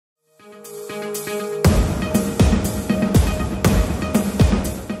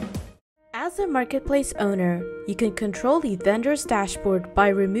a marketplace owner, you can control the vendor's dashboard by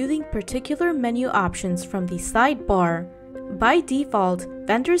removing particular menu options from the sidebar. By default,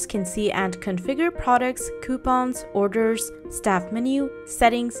 vendors can see and configure products, coupons, orders, staff menu,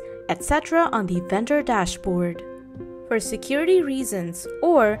 settings, etc. on the vendor dashboard. For security reasons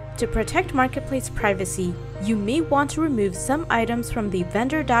or to protect marketplace privacy, you may want to remove some items from the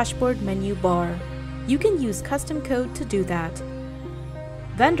vendor dashboard menu bar. You can use custom code to do that.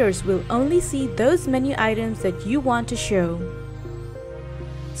 Vendors will only see those menu items that you want to show.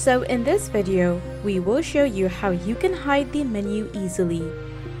 So in this video, we will show you how you can hide the menu easily.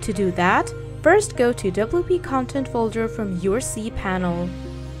 To do that, first go to WP Content folder from your cPannel.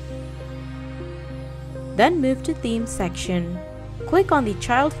 Then move to Theme section. Click on the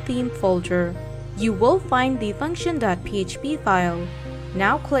Child Theme folder. You will find the function.php file.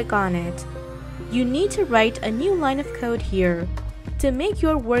 Now click on it. You need to write a new line of code here. To make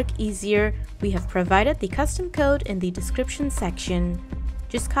your work easier, we have provided the custom code in the description section.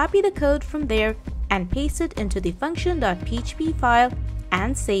 Just copy the code from there and paste it into the function.php file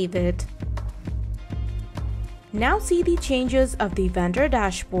and save it. Now see the changes of the vendor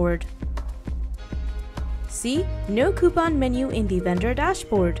dashboard. See, no coupon menu in the vendor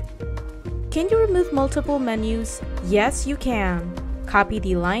dashboard. Can you remove multiple menus? Yes, you can. Copy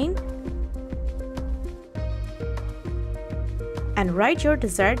the line and write your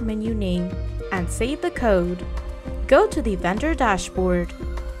desired menu name and save the code. Go to the vendor dashboard.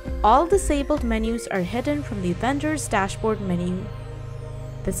 All disabled menus are hidden from the vendor's dashboard menu.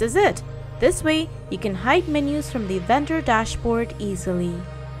 This is it. This way, you can hide menus from the vendor dashboard easily.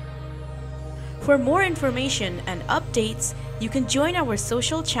 For more information and updates, you can join our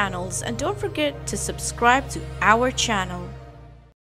social channels and don't forget to subscribe to our channel.